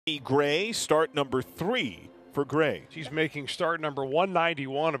Gray, start number 3 for Gray. He's making start number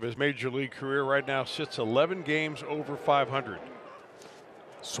 191 of his major league career. Right now sits 11 games over 500.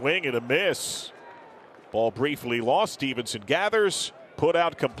 Swing and a miss. Ball briefly lost. Stevenson gathers, put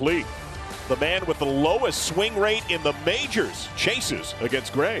out complete. The man with the lowest swing rate in the majors chases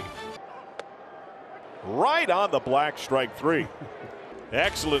against Gray. Right on the black, strike 3.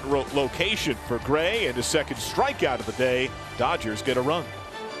 Excellent location for Gray, and his second strikeout of the day. Dodgers get a run.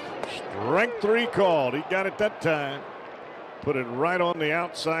 Strike 3 called. He got it that time. Put it right on the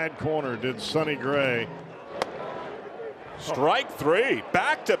outside corner, did Sonny Gray. Strike 3.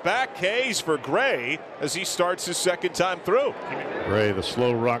 Back-to-back Ks for Gray as he starts his second time through. Gray, the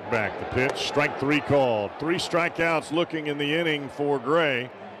slow rock back. The pitch. Strike 3 called. 3 strikeouts looking in the inning for Gray.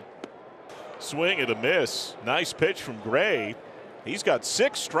 Swing and a miss. Nice pitch from Gray. He's got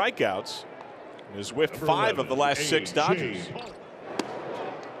 6 strikeouts and has whiffed 5 of the last 6 Dodgers.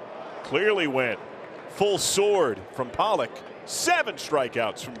 Clearly went full sword from Pollock. 7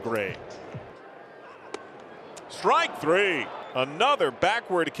 strikeouts from Gray. Strike 3. Another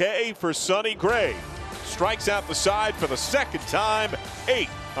backward K for Sonny Gray. Strikes out the side for the second time. 8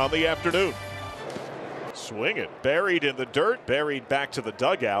 on the afternoon. Swing it. Buried in the dirt. Buried back to the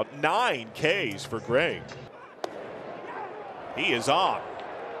dugout. 9 Ks for Gray. He is on.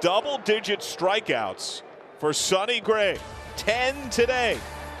 Double-digit strikeouts for Sonny Gray. 10 today.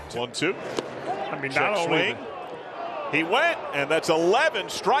 1-2. I mean, Check swing. He went, and that's 11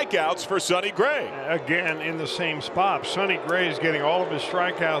 strikeouts for Sonny Gray. Again, in the same spot. Sonny Gray is getting all of his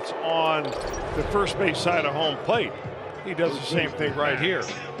strikeouts on the first base side of home plate. He does the same thing right here.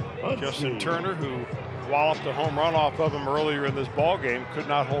 Justin Turner, who walloped a home run off of him earlier in this ball game, could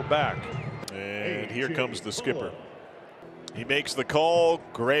not hold back. And here comes the skipper. He makes the call.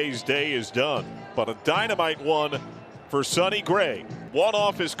 Gray's day is done, but a dynamite one for Sonny Gray. One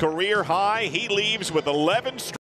off his career high. He leaves with 11 strikeouts.